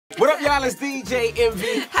stylist DJ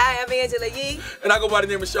Envy. Hi, I'm Angela Yee. And I go by the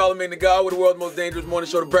name of Charlamagne the God with the world's most dangerous morning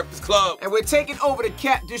show, The Breakfast Club. And we're taking over the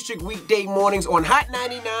Cap District weekday mornings on Hot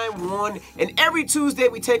 99.1. And every Tuesday,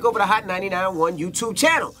 we take over the Hot 99.1 YouTube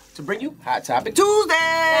channel to bring you Hot Topic Tuesday.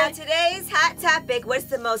 Now, today's hot topic, what's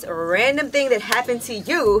the most random thing that happened to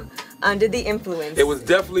you under the influence? It was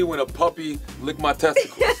definitely when a puppy licked my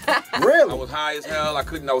testicles. Really? I was high as hell. I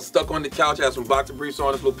was stuck on the couch. I had some boxer briefs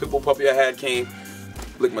on. This little pit bull puppy I had came,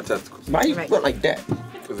 licked my testicles. Why you went like that?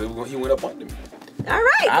 Because he went up under me. All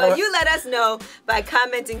right, well, you let us know by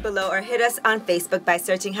commenting below or hit us on Facebook by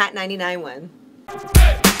searching Hot 99.1.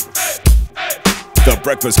 The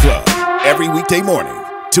Breakfast Club, every weekday morning.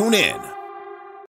 Tune in.